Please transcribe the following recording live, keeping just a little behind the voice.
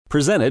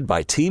Presented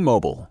by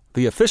T-Mobile,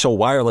 the official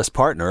wireless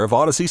partner of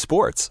Odyssey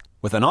Sports.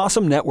 With an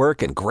awesome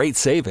network and great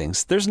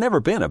savings, there's never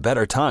been a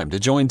better time to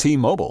join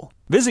T-Mobile.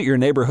 Visit your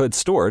neighborhood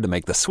store to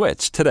make the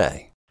switch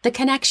today. The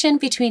connection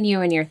between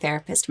you and your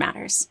therapist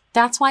matters.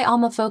 That's why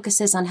Alma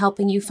focuses on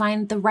helping you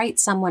find the right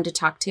someone to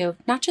talk to,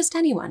 not just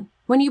anyone.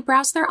 When you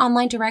browse their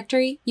online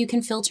directory, you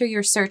can filter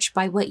your search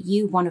by what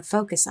you want to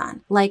focus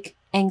on, like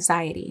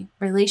anxiety,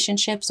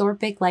 relationships, or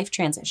big life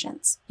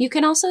transitions. You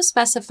can also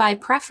specify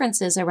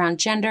preferences around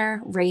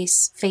gender,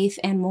 race, faith,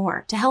 and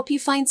more to help you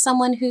find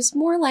someone who's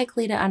more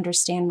likely to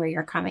understand where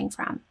you're coming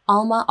from.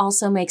 Alma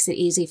also makes it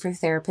easy for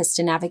therapists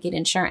to navigate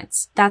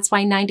insurance. That's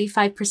why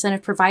 95%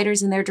 of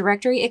providers in their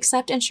directory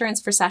accept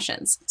insurance for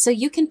sessions, so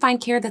you can find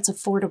care that's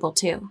affordable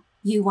too.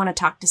 You want to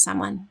talk to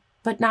someone,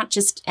 but not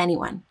just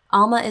anyone.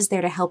 Alma is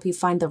there to help you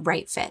find the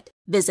right fit.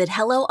 Visit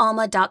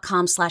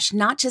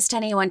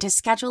helloalma.com/notjustanyone to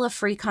schedule a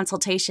free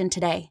consultation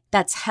today.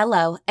 That's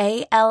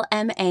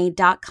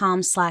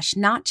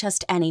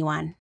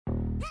helloalma.com/notjustanyone.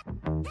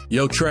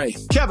 Yo, Trey.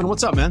 Kevin,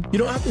 what's up, man? You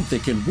know, I've been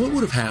thinking, what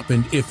would have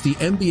happened if the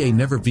NBA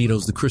never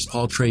vetoes the Chris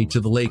Paul trade to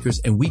the Lakers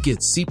and we get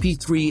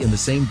CP3 in the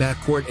same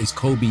backcourt as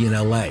Kobe in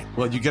LA?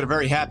 Well, you get a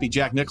very happy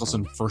Jack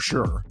Nicholson for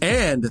sure.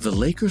 And the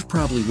Lakers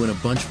probably win a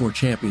bunch more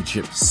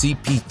championships.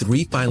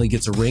 CP3 finally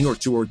gets a ring or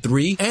two or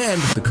three, and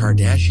the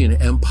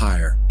Kardashian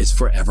empire is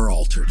forever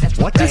altered.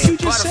 What did you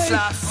just say?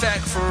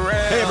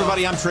 Hey,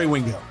 everybody, I'm Trey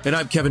Wingo. And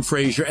I'm Kevin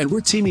Frazier, and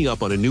we're teaming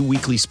up on a new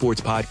weekly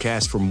sports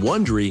podcast from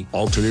Wondery,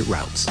 Alternate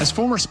Routes. As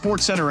former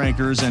Sports Center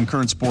anchors and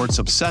current sports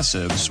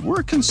obsessives,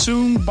 we're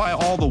consumed by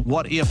all the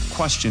what-if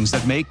questions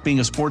that make being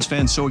a sports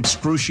fan so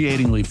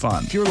excruciatingly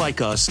fun. If you're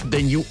like us,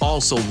 then you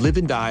also live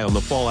and die on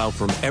the fallout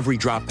from every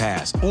drop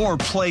pass or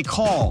play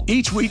call.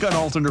 Each week on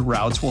Alternate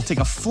Routes, we'll take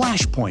a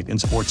flashpoint in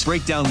sports,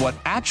 break down what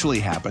actually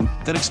happened,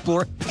 then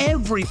explore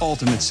every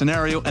alternate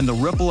scenario and the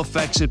ripple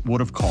effects it would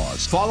have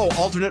caused. Follow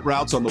Alternate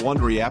Routes on the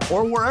Wondery app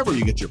or wherever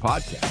you get your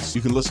podcasts.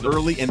 You can listen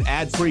early and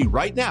ad-free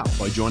right now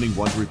by joining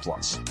Wondery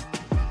Plus.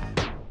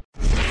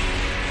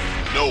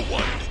 No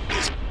one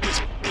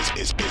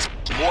is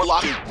more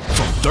locked in.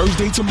 From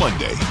Thursday to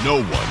Monday,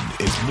 no one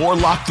is more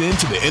locked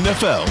into the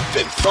NFL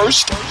than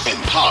First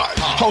and Pod.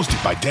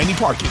 Hosted by Danny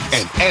Parkins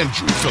and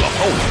Andrew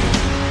Filippone.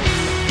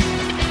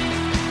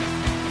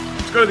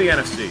 Let's go to the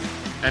NFC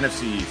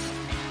East.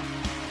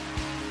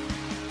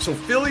 So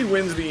Philly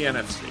wins the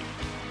NFC.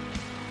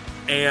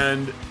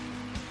 And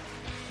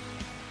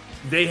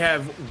they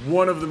have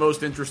one of the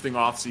most interesting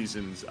off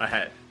seasons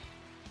ahead.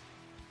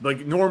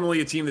 Like,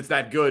 normally a team that's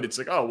that good, it's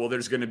like, oh, well,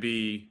 there's going to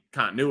be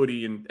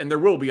continuity, and there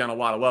will be on a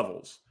lot of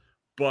levels.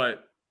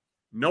 But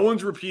no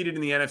one's repeated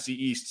in the NFC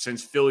East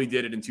since Philly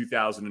did it in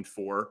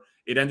 2004.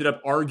 It ended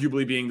up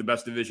arguably being the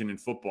best division in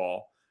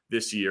football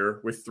this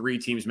year, with 3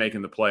 teams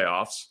making the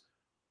playoffs.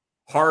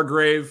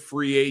 Hargrave,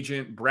 free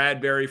agent.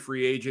 Bradbury,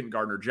 free agent.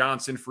 Gardner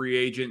Johnson, free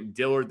agent.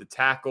 Dillard, the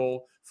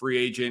tackle, free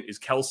agent. Is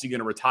Kelsey going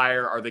to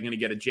retire? Are they going to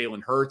get a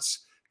Jalen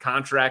Hurts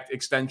contract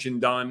extension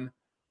done?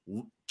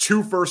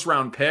 2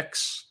 first-round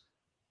picks.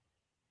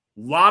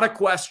 A lot of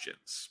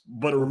questions,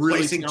 but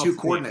replacing 2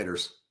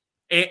 coordinators.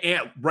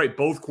 And right,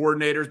 both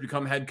coordinators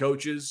become head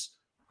coaches.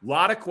 A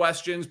lot of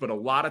questions, but a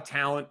lot of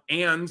talent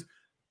and,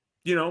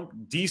 you know,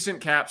 decent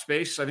cap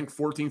space. I think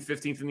 14th,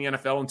 15th in the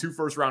NFL and 2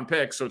 first-round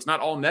picks, so it's not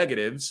all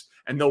negatives,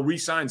 and they'll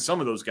re-sign some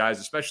of those guys,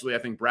 especially, I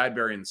think,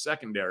 Bradbury in the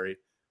secondary.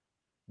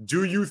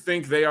 Do you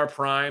think they are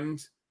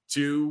primed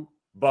to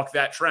buck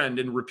that trend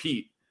and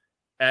repeat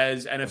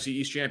as NFC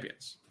East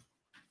champions?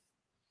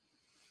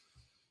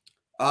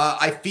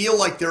 I feel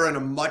like they're in a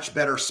much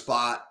better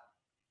spot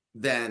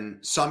than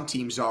some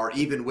teams are,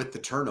 even with the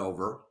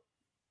turnover,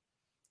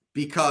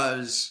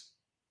 because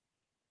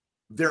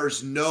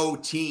there's no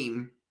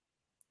team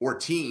or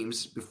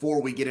teams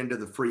before we get into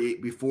the free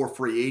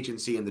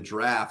agency and the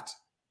draft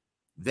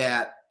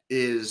that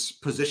is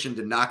positioned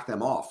to knock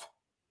them off.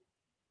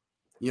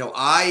 You know,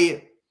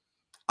 I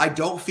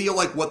don't feel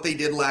like what they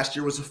did last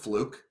year was a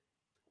fluke.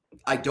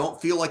 I don't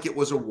feel like it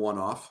was a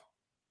one-off.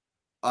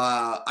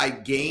 I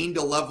gained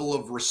a level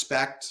of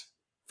respect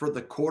for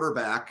the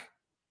quarterback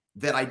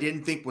that I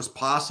didn't think was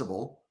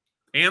possible.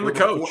 And the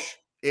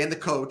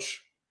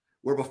coach.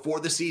 Where before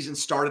the season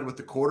started with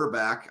the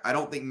quarterback, I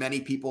don't think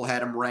many people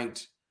had him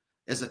ranked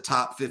as a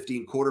top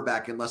 15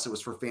 quarterback unless it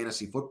was for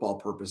fantasy football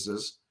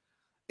purposes.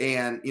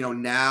 And, you know,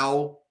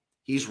 now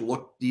he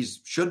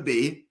should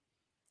be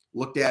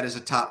looked at as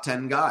a top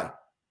 10 guy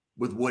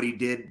with what he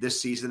did this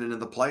season and in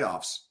the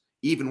playoffs,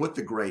 even with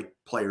the great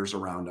players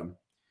around him.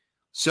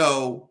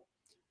 So,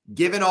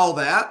 given all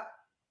that,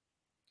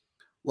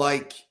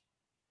 like,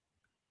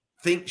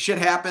 think shit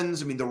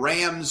happens. I mean, the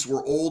Rams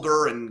were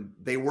older and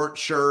they weren't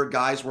sure.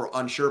 Guys were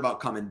unsure about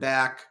coming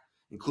back,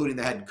 including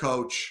the head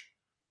coach.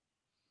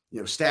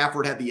 You know,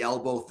 Stafford had the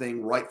elbow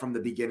thing right from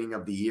the beginning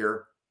of the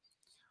year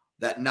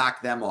that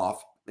knocked them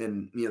off.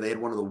 And, you know, they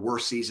had one of the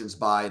worst seasons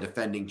by a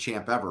defending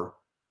champ ever.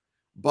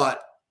 But,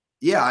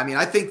 yeah, I mean,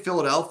 I think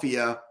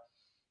Philadelphia –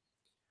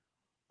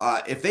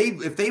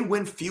 if they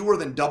win fewer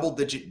than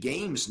double-digit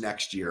games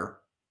next year,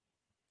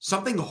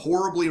 something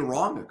horribly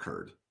wrong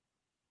occurred.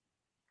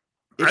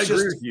 I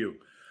agree with you.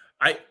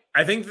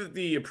 I think that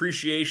the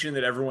appreciation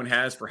that everyone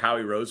has for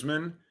Howie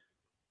Roseman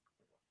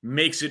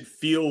makes it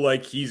feel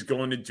like he's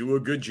going to do a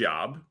good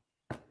job.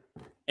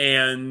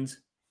 And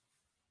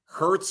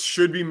Hurts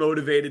should be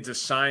motivated to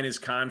sign his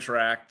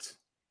contract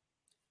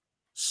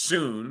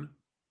soon.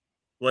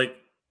 Like,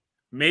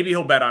 maybe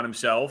he'll bet on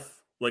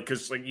himself. Like,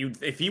 because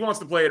if he wants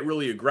to play it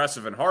really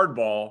aggressive and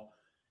hardball,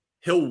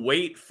 he'll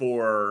wait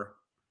for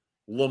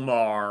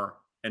Lamar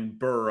and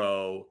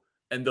Burrow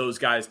and those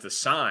guys to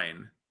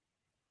sign,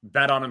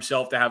 bet on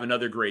himself to have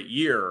another great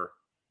year,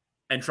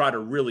 and try to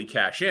really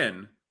cash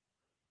in.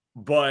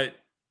 But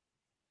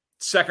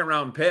second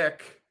round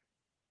pick,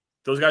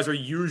 those guys are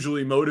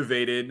usually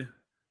motivated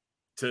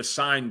to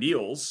sign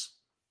deals.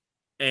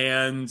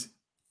 And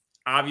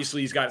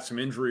obviously he's got some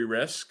injury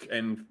risk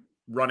and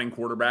running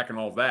quarterback and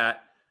all of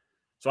that.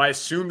 So I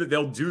assume that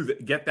they'll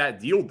get that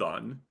deal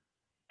done.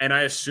 And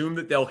I assume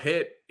that they'll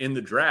hit in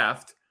the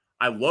draft.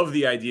 I love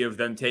the idea of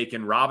them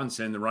taking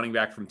Robinson, the running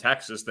back from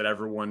Texas that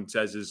everyone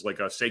says is like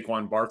a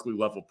Saquon Barkley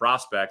level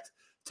prospect,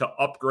 to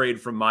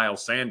upgrade from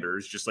Miles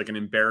Sanders, just like an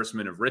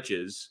embarrassment of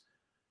riches.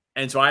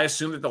 And so I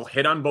assume that they'll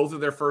hit on both of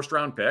their first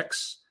round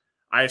picks.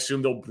 I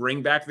assume they'll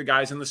bring back the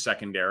guys in the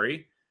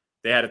secondary.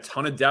 They had a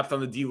ton of depth on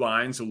the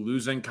D-line, so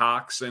losing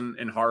Cox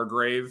and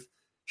Hargrave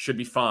should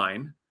be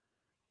fine.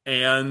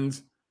 And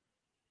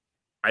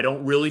I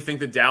don't really think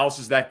that Dallas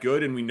is that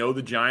good, and we know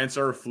the Giants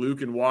are a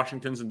fluke and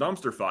Washington's a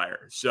dumpster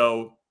fire.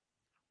 So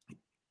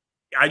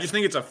I just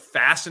think it's a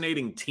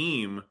fascinating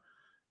team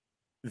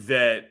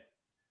that,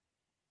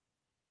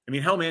 I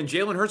mean, hell, man,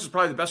 Jalen Hurts is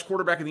probably the best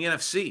quarterback in the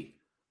NFC.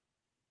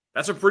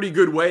 That's a pretty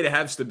good way to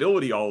have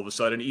stability all of a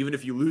sudden, even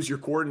if you lose your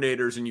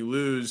coordinators and you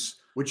lose.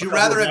 Would you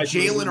rather have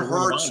Jalen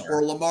Hurts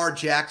or Lamar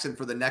Jackson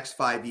for the next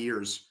 5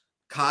 years?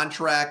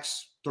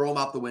 Contracts, throw them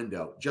out the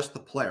window. Just the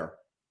player.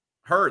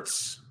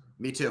 Hurts.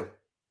 Me too.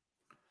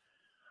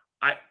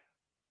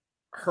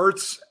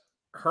 Hurts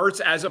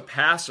as a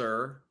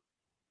passer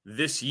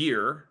this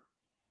year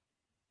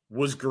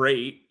was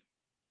great.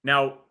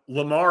 Now,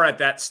 Lamar at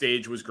that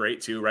stage was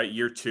great too, right?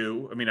 Year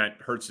 2. I mean,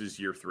 Hurts is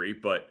year 3,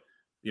 but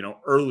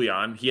early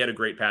on, he had a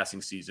great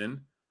passing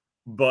season.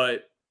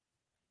 But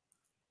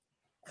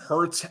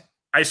Hurts,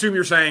 I assume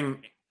you're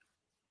saying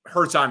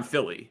Hurts on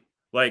Philly.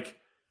 Like,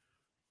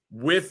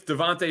 with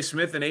Devontae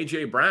Smith and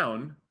A.J.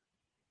 Brown,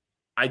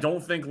 I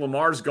don't think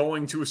Lamar's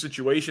going to a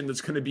situation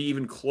that's going to be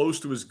even close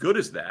to as good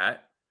as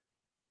that,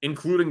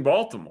 including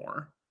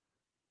Baltimore.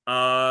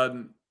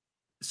 And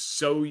it's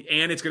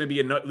going to be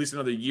at least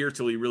another year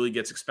till he really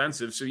gets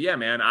expensive. So yeah,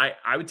 man, I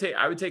would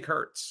take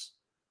Hurts.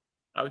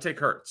 I would take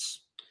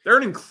Hurts. They're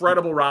an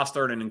incredible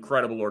roster and an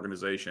incredible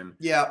organization.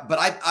 Yeah, but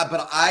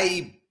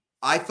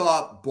I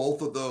thought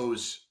both of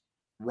those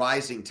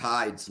rising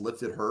tides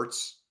lifted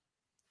Hurts.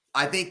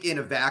 I think in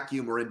a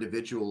vacuum or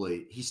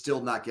individually, he's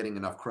still not getting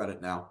enough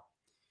credit now.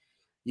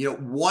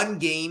 One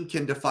game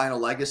can define a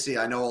legacy.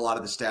 I know a lot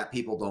of the stat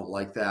people don't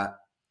like that.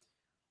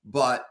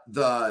 But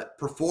the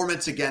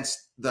performance against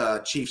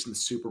the Chiefs in the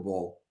Super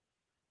Bowl,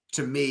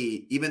 to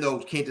me, even though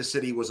Kansas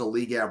City was a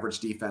league average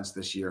defense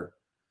this year,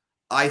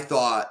 I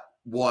thought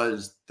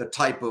was the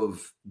type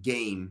of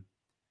game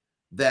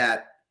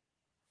that,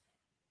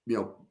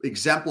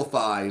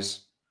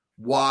 exemplifies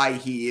why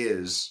he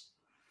is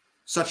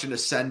such an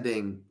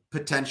ascending,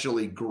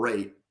 potentially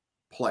great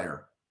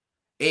player.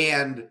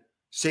 And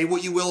say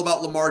what you will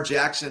about Lamar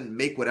Jackson,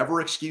 make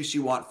whatever excuse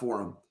you want for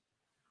him.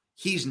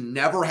 He's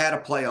never had a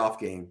playoff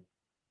game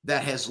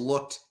that has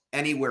looked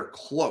anywhere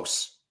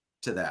close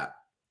to that.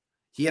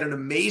 He had an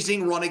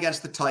amazing run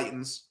against the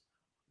Titans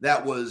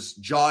that was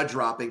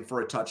jaw-dropping for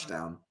a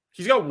touchdown.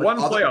 He's got one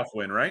playoff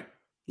win, right?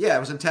 Yeah, it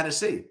was in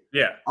Tennessee.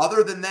 Yeah.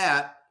 Other than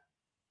that,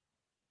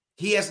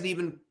 he hasn't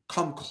even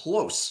come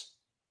close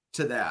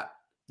to that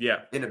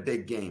in a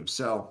big game.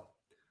 So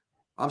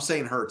I'm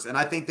saying Hurts, and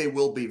I think they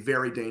will be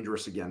very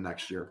dangerous again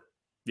next year.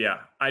 Yeah,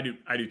 I do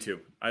too.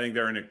 I think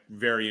they're in a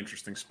very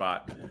interesting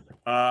spot.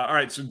 All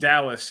right, so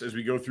Dallas, as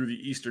we go through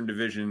the Eastern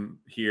Division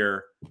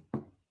here,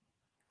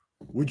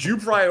 would you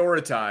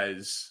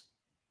prioritize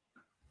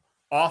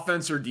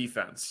offense or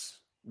defense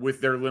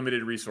with their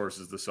limited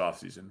resources this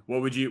offseason?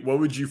 What would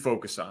you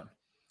focus on?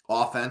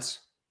 Offense.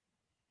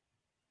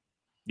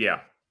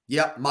 Yeah.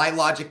 Yeah, my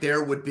logic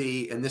there would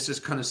be, and this is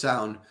going to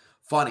sound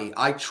funny,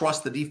 I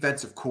trust the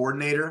defensive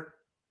coordinator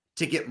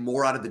to get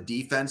more out of the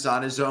defense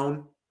on his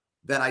own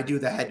than I do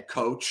the head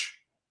coach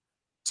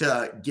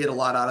to get a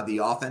lot out of the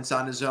offense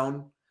on his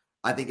own.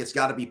 I think it's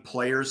got to be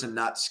players and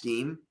not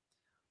scheme.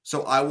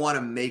 So I want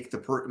to make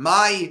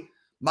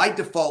my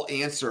default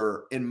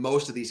answer in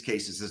most of these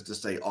cases is to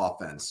say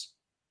offense.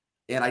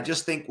 And I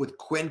just think with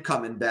Quinn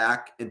coming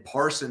back and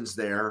Parsons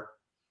there,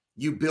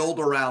 you build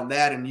around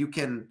that and you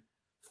can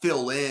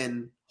fill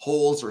in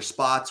holes or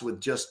spots with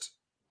just,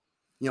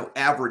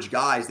 average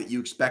guys that you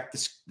expect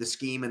the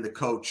scheme and the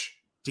coach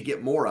to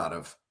get more out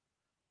of.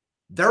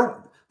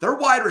 Their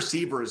wide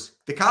receivers,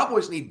 the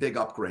Cowboys need big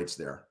upgrades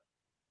there.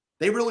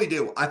 They really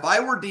do. If I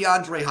were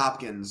DeAndre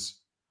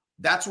Hopkins,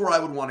 that's where I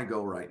would want to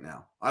go right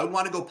now. I would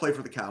want to go play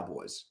for the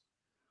Cowboys.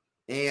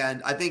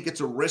 And I think it's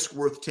a risk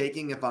worth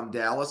taking if I'm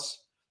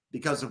Dallas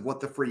because of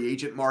what the free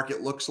agent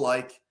market looks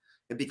like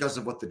and because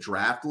of what the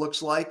draft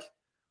looks like.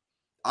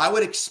 I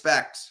would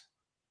expect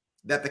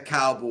that the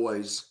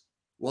Cowboys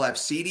will have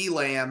CeeDee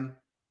Lamb,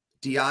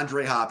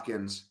 DeAndre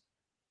Hopkins,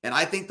 and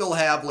I think they'll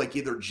have like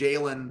either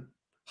Jalen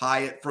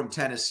Hyatt from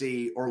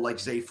Tennessee or like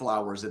Zay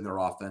Flowers in their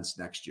offense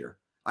next year.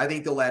 I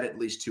think they'll add at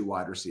least 2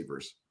 wide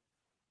receivers.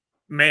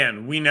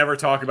 Man, we never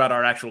talk about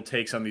our actual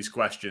takes on these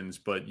questions,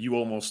 but you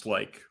almost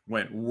like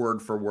went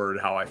word for word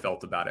how I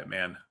felt about it,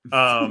 man.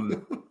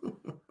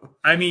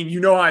 I mean, you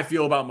know how I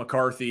feel about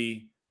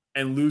McCarthy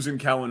and losing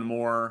Kellen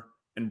Moore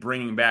and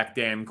bringing back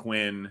Dan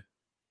Quinn.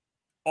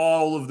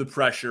 All of the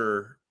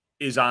pressure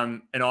is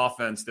on an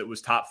offense that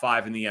was top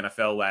 5 in the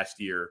NFL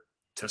last year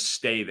to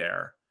stay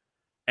there.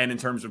 And in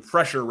terms of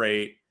pressure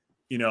rate,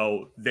 you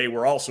know, they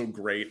were also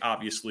great,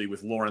 obviously,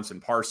 with Lawrence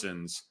and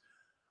Parsons.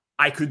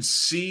 I could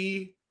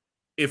see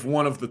if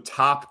one of the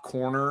top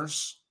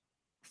corners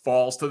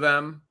falls to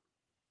them,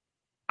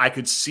 I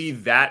could see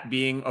that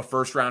being a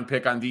first-round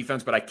pick on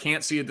defense, but I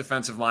can't see a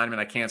defensive lineman.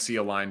 I can't see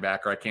a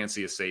linebacker. I can't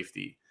see a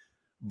safety.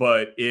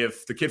 But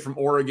if the kid from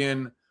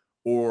Oregon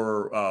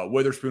or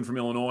Witherspoon from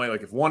Illinois,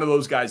 like if one of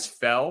those guys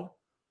fell,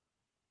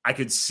 I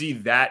could see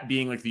that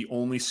being like the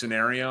only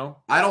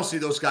scenario. I don't see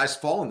those guys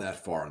falling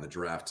that far in the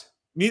draft.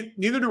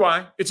 Neither do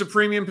I. It's a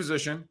premium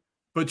position,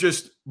 but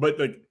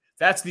like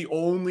that's the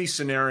only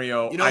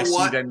scenario I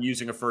see them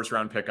using a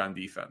first-round pick on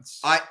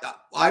defense.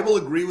 I will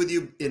agree with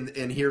you,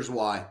 and here's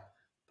why.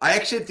 I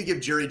actually have to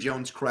give Jerry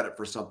Jones credit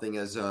for something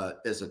as a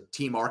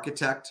team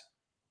architect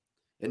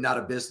and not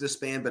a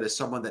businessman, but as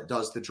someone that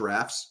does the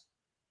drafts.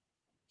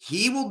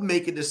 He will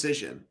make a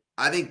decision,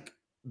 I think,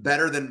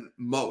 better than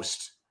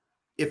most.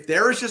 If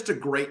there is just a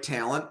great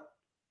talent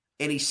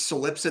and he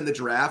slips in the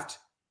draft,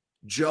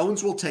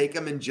 Jones will take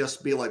him and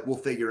just be like, we'll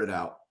figure it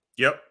out.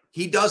 Yep.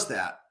 He does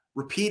that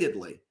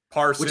repeatedly.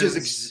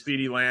 Parsons,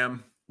 CeeDee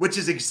Lamb. Which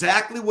is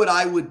exactly what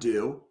I would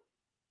do.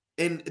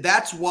 And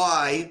that's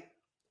why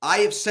I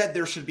have said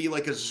there should be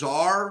like a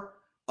czar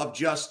of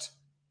just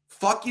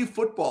fuck you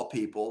football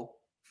people.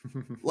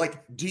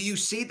 Like, do you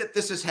see that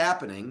this is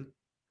happening?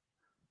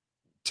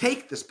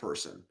 Take this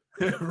person.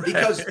 Right.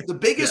 Because the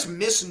biggest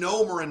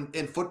misnomer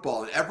in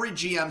football, and every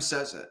GM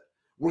says it,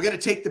 we're going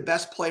to take the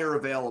best player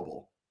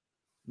available.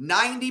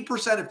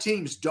 90% of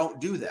teams don't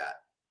do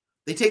that.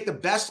 They take the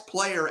best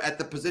player at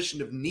the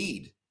position of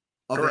need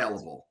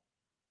available.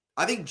 Correct.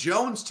 I think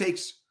Jones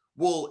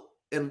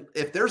and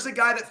if there's a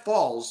guy that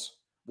falls,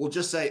 we'll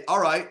just say,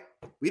 all right,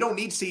 we don't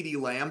need CeeDee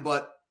Lamb,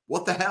 but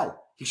what the hell?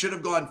 He should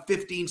have gone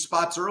 15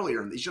 spots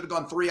earlier, and he should have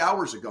gone 3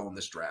 hours ago in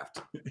this draft.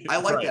 I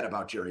like that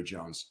about Jerry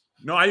Jones.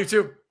 No, I do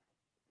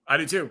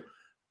too.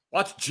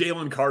 Watch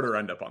Jalen Carter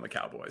end up on the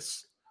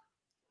Cowboys.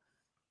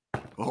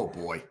 Oh,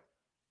 boy.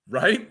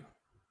 Right?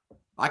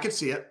 I could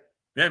see it.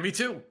 Yeah, me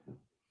too. I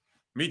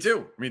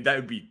mean, that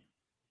would be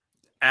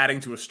adding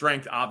to a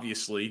strength,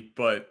 obviously,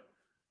 but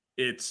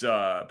it's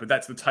but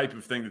that's the type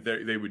of thing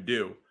that they would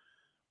do.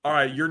 All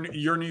right, your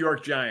New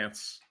York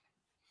Giants.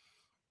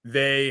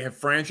 They have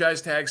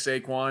franchise tagged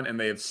Saquon and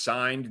they have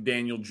signed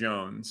Daniel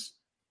Jones,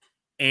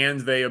 and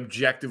they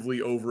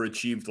objectively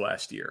overachieved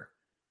last year.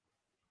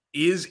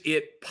 Is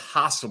it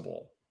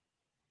possible?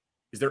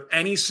 Is there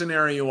any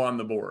scenario on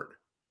the board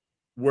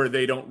where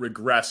they don't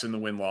regress in the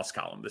win-loss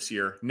column this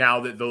year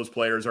now that those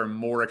players are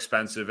more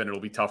expensive and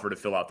it'll be tougher to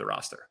fill out the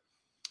roster?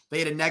 They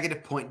had a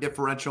negative point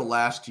differential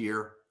last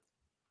year.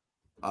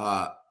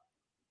 I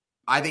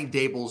think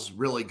Dable's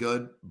really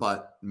good,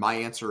 but my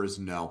answer is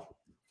no.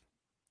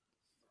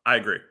 I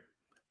agree.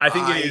 I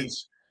think it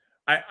is.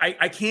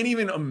 I can't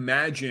even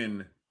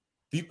imagine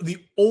the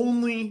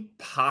only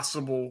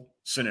possible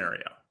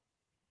scenario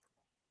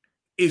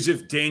is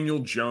if Daniel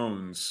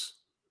Jones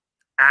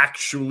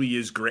actually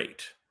is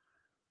great.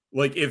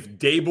 Like if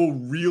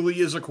Dable really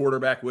is a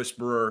quarterback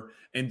whisperer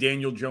and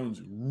Daniel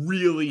Jones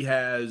really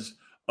has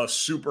a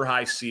super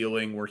high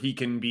ceiling where he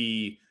can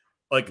be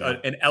like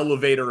an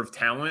elevator of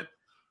talent,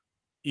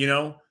 you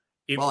know?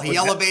 He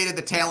elevated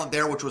the talent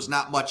there, which was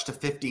not much, to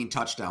 15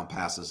 touchdown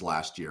passes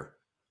last year.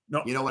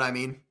 No, you know what I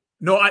mean?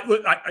 No, I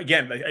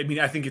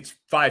think it's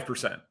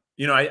 5%.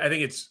 You know, I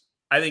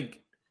think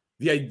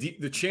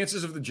the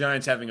chances of the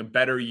Giants having a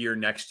better year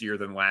next year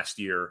than last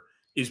year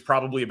is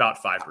probably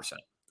about 5%.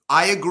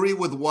 I agree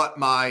with what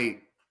my,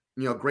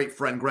 great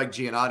friend Greg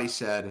Giannotti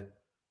said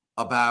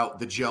about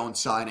the Jones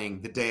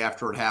signing the day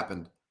after it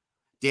happened.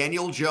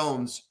 Daniel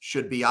Jones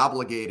should be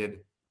obligated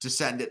to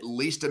send at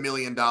least $1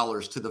 million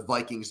to the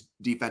Vikings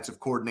defensive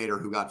coordinator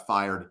who got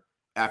fired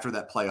after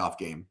that playoff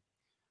game,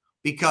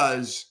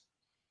 because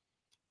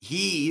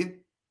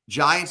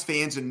Giants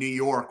fans in New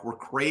York were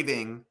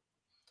craving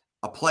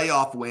a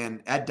playoff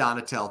win at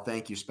Donatel.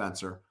 Thank you,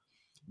 Spencer.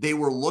 They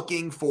were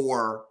looking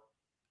for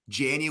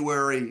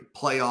January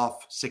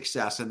playoff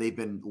success, and they've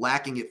been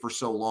lacking it for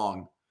so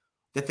long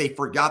that they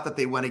forgot that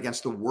they went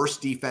against the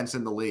worst defense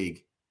in the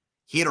league.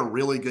 He had a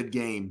really good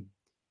game,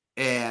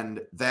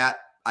 and that,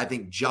 I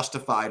think,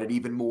 justified it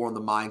even more in the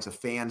minds of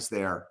fans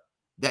there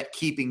that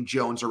keeping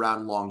Jones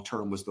around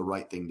long-term was the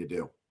right thing to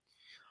do.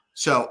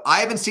 So I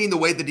haven't seen the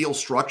way the deal's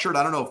structured.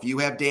 I don't know if you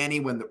have, Danny,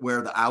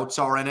 where the outs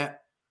are in it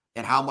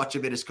and how much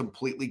of it is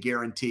completely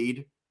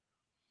guaranteed.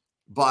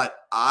 But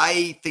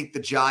I think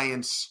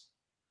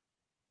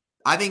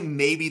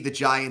maybe the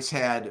Giants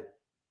had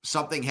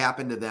something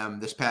happen to them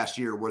this past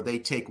year where they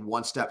take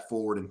one step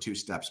forward and two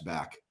steps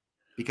back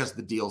because of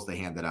the deals they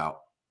handed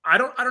out. I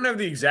don't have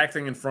the exact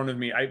thing in front of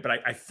me, but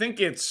I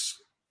think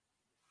it's,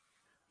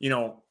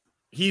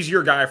 he's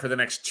your guy for the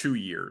next 2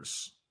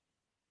 years.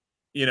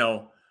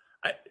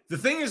 The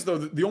thing is, though,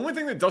 the only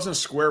thing that doesn't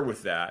square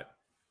with that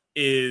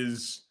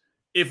is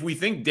if we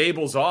think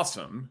Dable's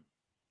awesome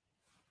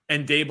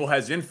and Dable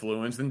has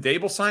influence, then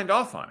Dable signed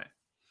off on it.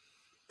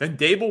 Then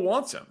Dable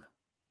wants him.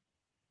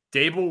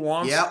 Dable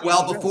wants. Yeah,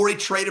 well, before he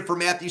traded for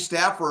Matthew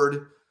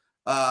Stafford,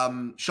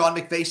 Sean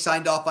McVay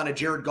signed off on a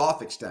Jared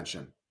Goff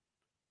extension.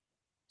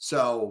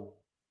 So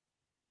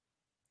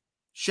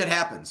shit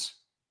happens.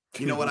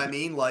 You know what I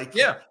mean?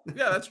 Yeah,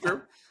 that's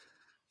true.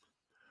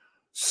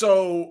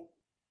 So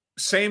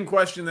same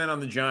question then on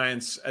the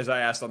Giants as I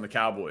asked on the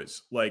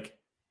Cowboys.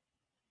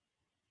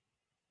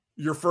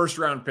 Your first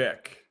round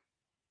pick,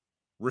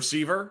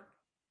 receiver?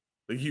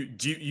 Do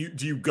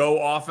you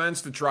go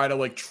offense to try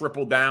to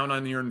triple down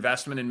on your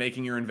investment and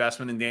making your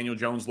investment in Daniel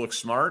Jones look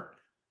smart?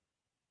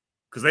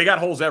 Because they got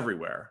holes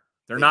everywhere.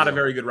 They're not a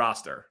very good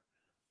roster.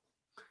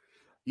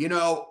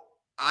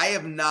 I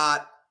have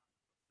not.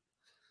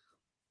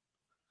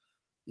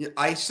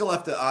 I still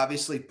have to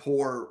obviously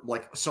pour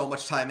so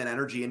much time and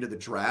energy into the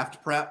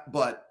draft prep,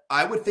 but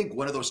I would think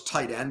one of those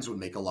tight ends would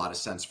make a lot of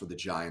sense for the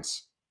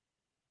Giants.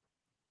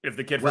 If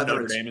the kid from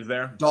Notre Dame is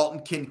there,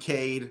 Dalton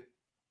Kincaid,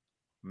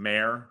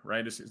 Mayer,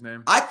 right, is his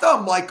name? I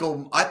thought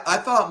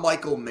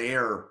Michael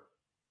Mayer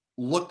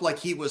looked like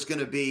he was going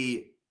to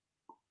be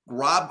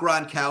Rob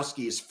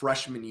Gronkowski's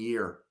freshman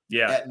year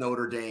at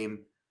Notre Dame.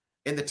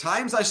 And the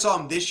times I saw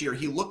him this year,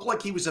 he looked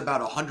like he was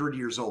about 100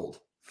 years old.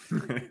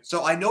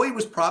 So I know he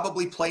was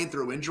probably playing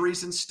through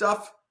injuries and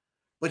stuff,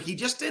 but he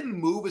just didn't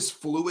move as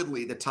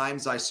fluidly the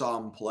times I saw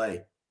him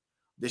play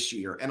this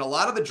year. And a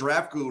lot of the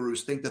draft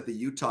gurus think that the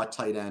Utah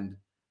tight end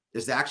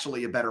is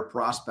actually a better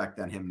prospect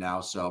than him now.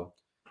 So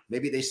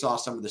maybe they saw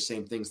some of the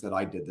same things that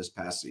I did this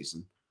past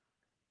season.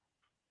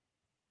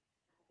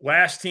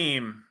 Last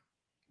team,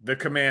 the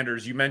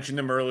Commanders. You mentioned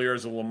them earlier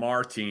as a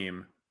Lamar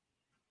team.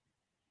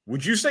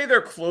 Would you say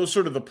they're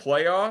closer to the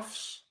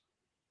playoffs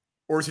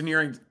or to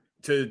nearing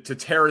to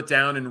tear it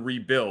down and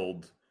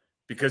rebuild?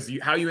 Because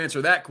how you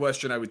answer that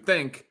question, I would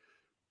think,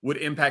 would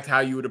impact how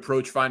you would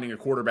approach finding a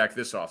quarterback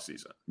this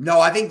offseason. No,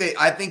 I think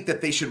that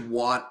they should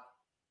want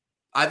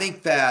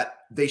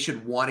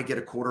to get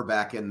a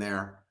quarterback in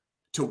there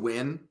to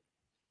win.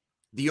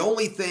 The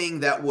only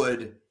thing that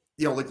would,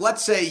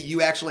 let's say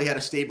you actually had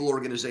a stable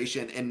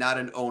organization and not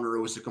an owner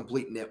who was a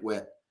complete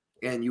nitwit,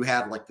 and you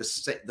had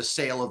the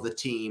sale of the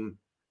team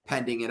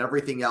pending and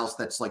everything else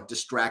that's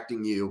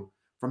distracting you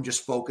from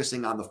just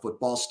focusing on the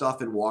football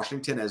stuff in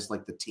Washington as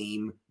the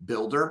team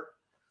builder.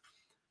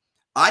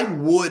 I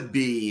would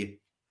be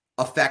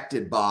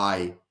affected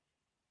by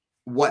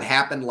what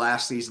happened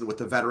last season with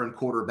the veteran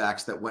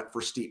quarterbacks that went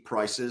for steep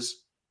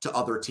prices to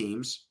other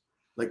teams.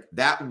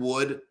 That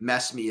would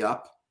mess me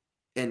up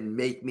and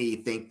make me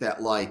think that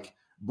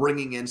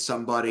bringing in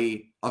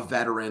somebody, a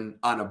veteran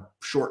on a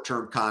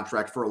short-term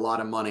contract for a lot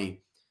of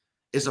money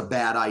is a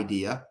bad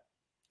idea.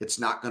 It's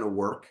not going to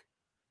work.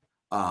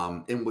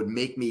 And would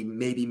make me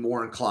maybe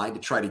more inclined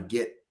to try to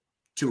get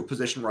to a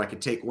position where I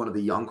could take one of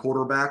the young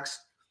quarterbacks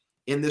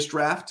in this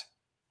draft.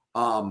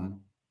 But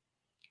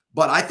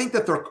I think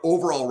that their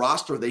overall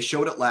roster, they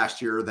showed it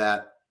last year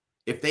that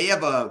if they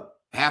have a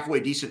halfway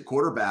decent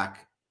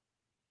quarterback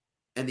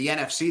in the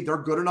NFC, they're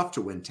good enough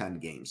to win 10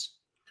 games.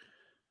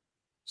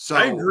 So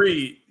I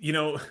agree.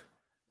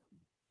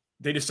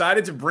 They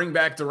decided to bring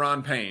back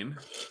Daron Payne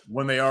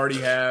when they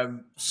already have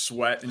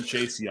Sweat and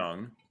Chase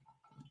Young.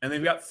 And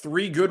they've got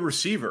 3 good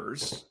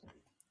receivers.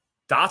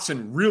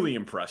 Dotson really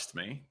impressed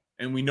me.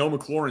 And we know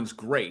McLaurin's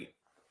great.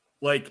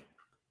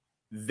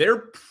 They're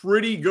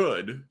pretty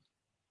good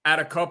at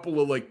a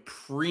couple of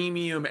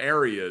premium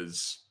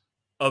areas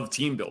of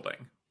team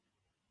building.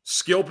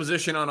 Skill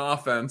position on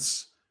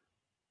offense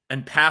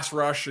and pass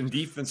rush and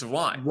defensive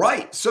line.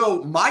 Right.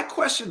 So my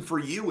question for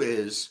you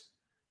is,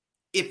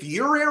 if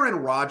you're Aaron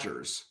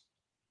Rodgers,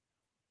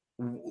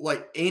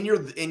 and you're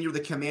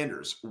the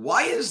Commanders,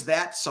 why is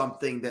that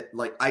something that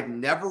I've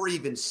never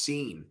even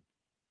seen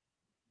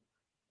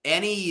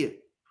any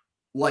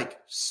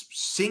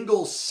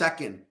single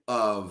second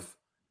of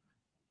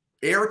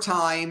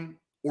airtime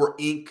or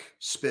ink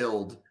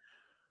spilled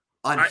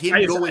on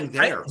him going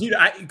there?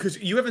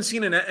 Because you haven't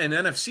seen an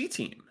NFC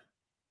team.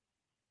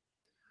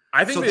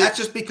 I think so. That's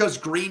just because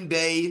Green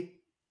Bay.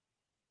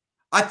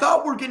 I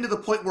thought we're getting to the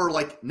point where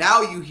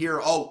now you hear,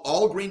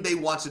 all Green Bay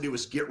wants to do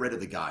is get rid of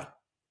the guy.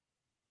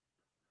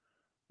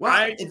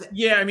 Well,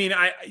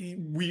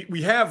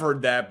 we have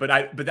heard that,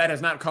 but that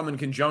has not come in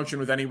conjunction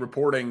with any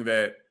reporting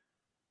that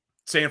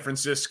San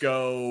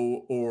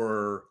Francisco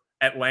or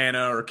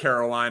Atlanta or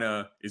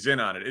Carolina is in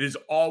on it. It has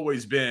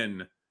always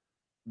been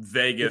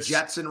Vegas, the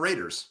Jets and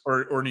Raiders,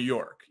 or New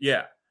York.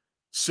 Yeah.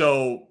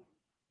 So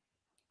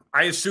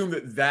I assume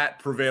that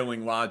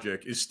prevailing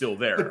logic is still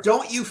there. But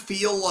don't you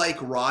feel like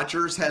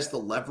Rodgers has the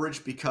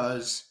leverage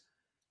because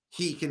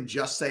he can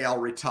just say, I'll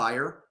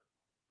retire?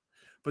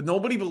 But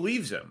nobody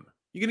believes him.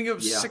 You're going to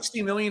give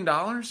 $60 million?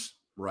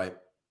 Right.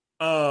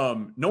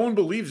 No one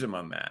believes him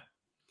on that.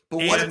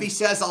 But what if he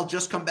says, I'll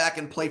just come back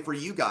and play for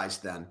you guys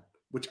then?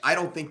 Which I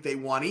don't think they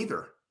want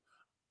either.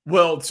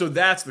 Well, so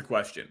that's the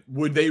question.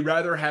 Would they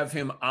rather have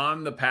him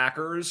on the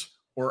Packers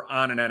or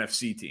on an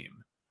NFC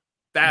team?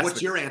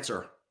 What's your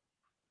answer?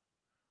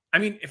 I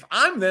mean, if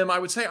I'm them, I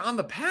would say on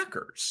the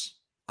Packers.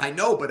 I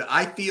know, but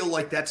I feel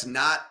like that's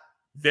not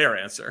their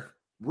answer.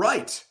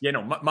 Right. You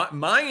know,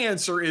 my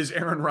answer is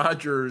Aaron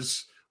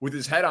Rodgers with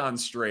his head on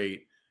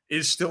straight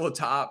is still a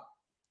top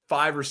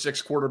 5 or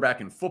 6 quarterback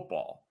in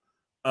football.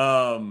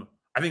 I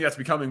think that's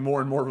becoming more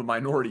and more of a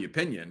minority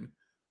opinion,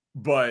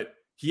 but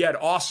he had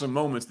awesome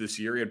moments this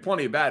year. He had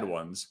plenty of bad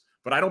ones,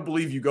 but I don't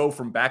believe you go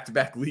from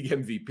back-to-back league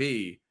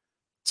MVP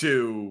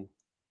to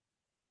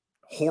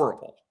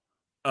horrible.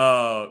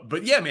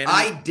 But yeah, man.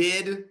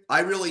 I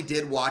really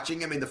did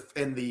watching him in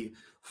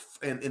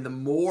the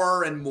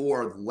more and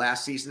more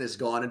last season has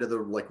gone into the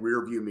like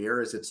rear view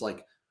mirror as it's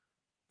like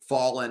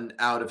fallen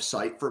out of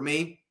sight for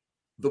me.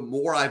 The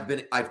more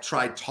I've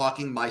tried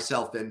talking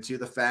myself into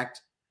the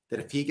fact that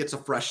if he gets a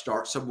fresh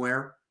start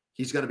somewhere,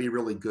 he's going to be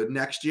really good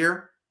next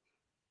year.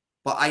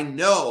 But I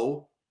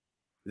know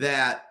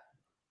that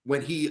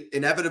when he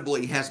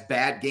inevitably has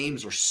bad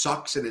games or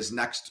sucks in his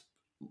next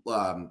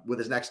with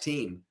his next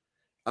team,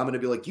 I'm going to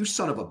be like, you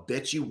son of a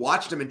bitch. You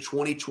watched him in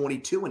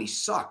 2022 and he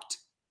sucked.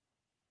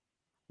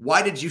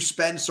 Why did you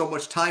spend so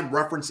much time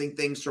referencing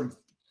things from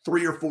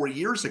 3 or 4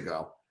 years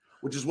ago,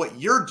 which is what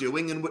you're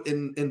doing.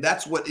 And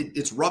that's what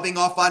it's rubbing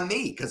off on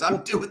me because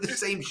I'm doing the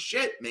same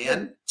shit,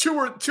 man.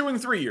 2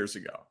 and 3 years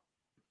ago.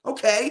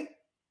 Okay.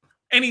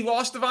 And he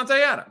lost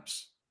Devontae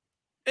Adams.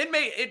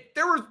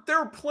 There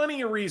were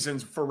plenty of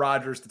reasons for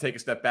Rodgers to take a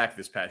step back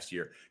this past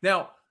year.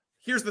 Now,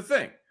 here's the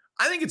thing.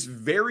 I think it's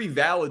very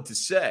valid to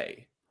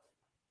say,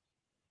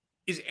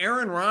 is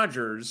Aaron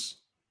Rodgers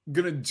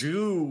going to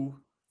do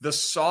the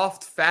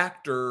soft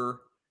factor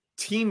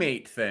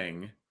teammate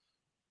thing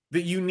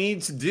that you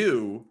need to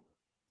do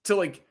to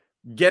like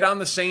get on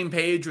the same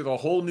page with a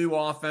whole new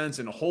offense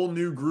and a whole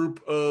new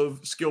group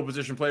of skill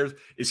position players?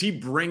 Is he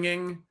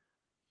bringing,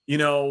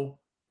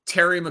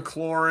 Terry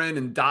McLaurin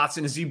and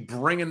Dotson? Is he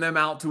bringing them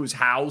out to his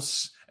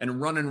house and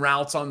running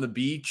routes on the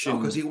beach?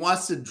 Because he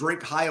wants to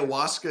drink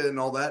ayahuasca and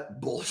all that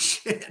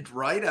bullshit,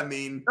 right? I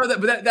mean,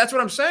 that's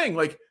what I'm saying.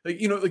 Like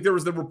there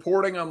was the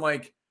reporting on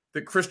like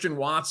that Christian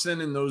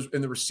Watson and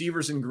the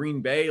receivers in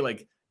Green Bay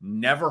like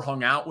never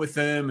hung out with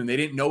him and they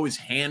didn't know his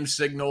hand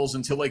signals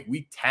until like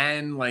week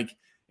 10.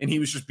 And he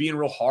was just being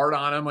real hard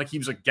on him. Like he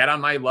was like, get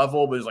on my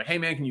level, but he's like, hey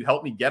man, can you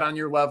help me get on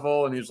your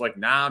level? And he was like,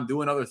 nah, I'm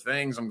doing other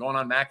things. I'm going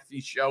on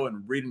McAfee's show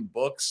and reading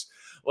books.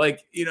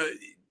 It's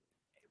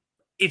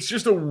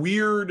just he's a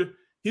weird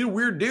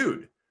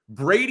dude.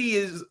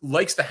 Brady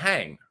likes to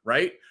hang,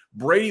 right?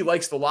 Brady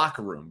likes the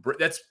locker room.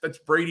 That's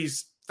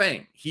Brady's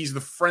thing. He's the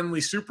friendly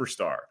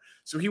superstar.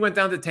 So he went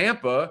down to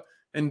Tampa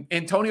and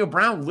Antonio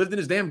Brown lived in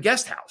his damn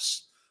guest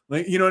house.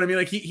 Like, you know what I mean?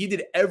 Like he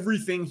did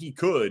everything he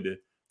could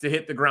to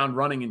hit the ground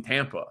running in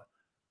Tampa.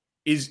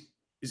 Is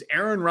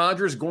Aaron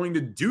Rodgers going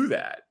to do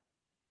that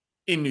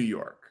in New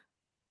York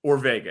or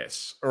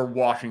Vegas or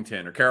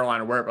Washington or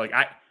Carolina, wherever? Like,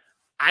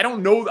 I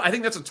don't know. I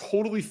think that's a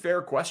totally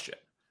fair question,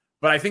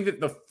 but I think that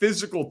the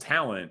physical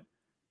talent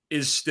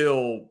is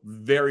still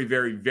very,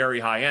 very, very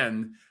high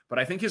end, but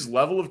I think his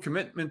level of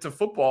commitment to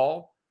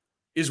football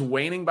is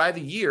waning by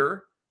the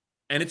year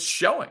and it's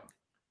showing.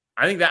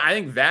 I think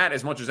that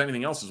as much as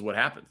anything else is what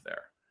happens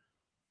there,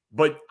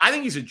 but I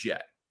think he's a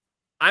Jet.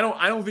 I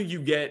don't think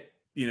you get,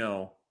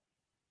 you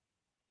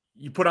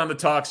put on the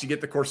tux, you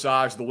get the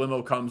corsage, the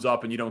limo comes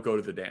up and you don't go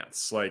to the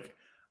dance. Like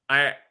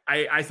I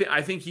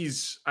think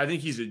he's a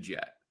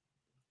Jet.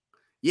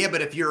 Yeah,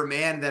 but if you're a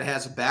man that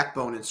has a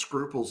backbone and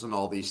scruples and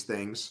all these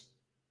things,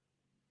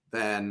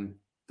 then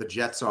the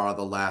Jets are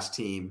the last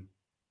team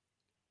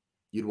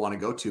you'd want to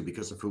go to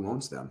because of who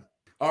owns them.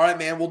 All right,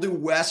 man, we'll do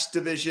West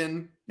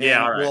Division.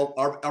 Yeah, all right. Well,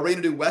 are we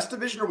going to do West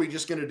Division or are we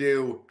just going to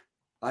do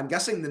 – I'm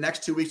guessing the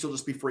next 2 weeks will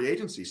just be free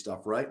agency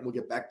stuff, right? And we'll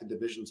get back to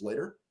divisions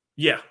later?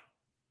 Yeah.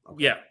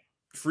 Okay. Yeah.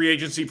 Free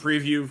agency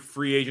preview,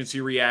 free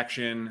agency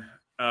reaction,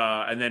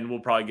 and then we'll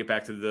probably get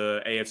back to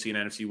the AFC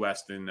and NFC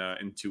West in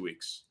 2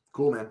 weeks.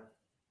 Cool, man.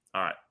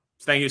 All right.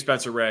 Thank you,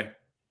 Spencer Ray.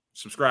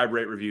 Subscribe,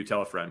 rate, review,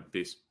 tell a friend.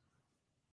 Peace.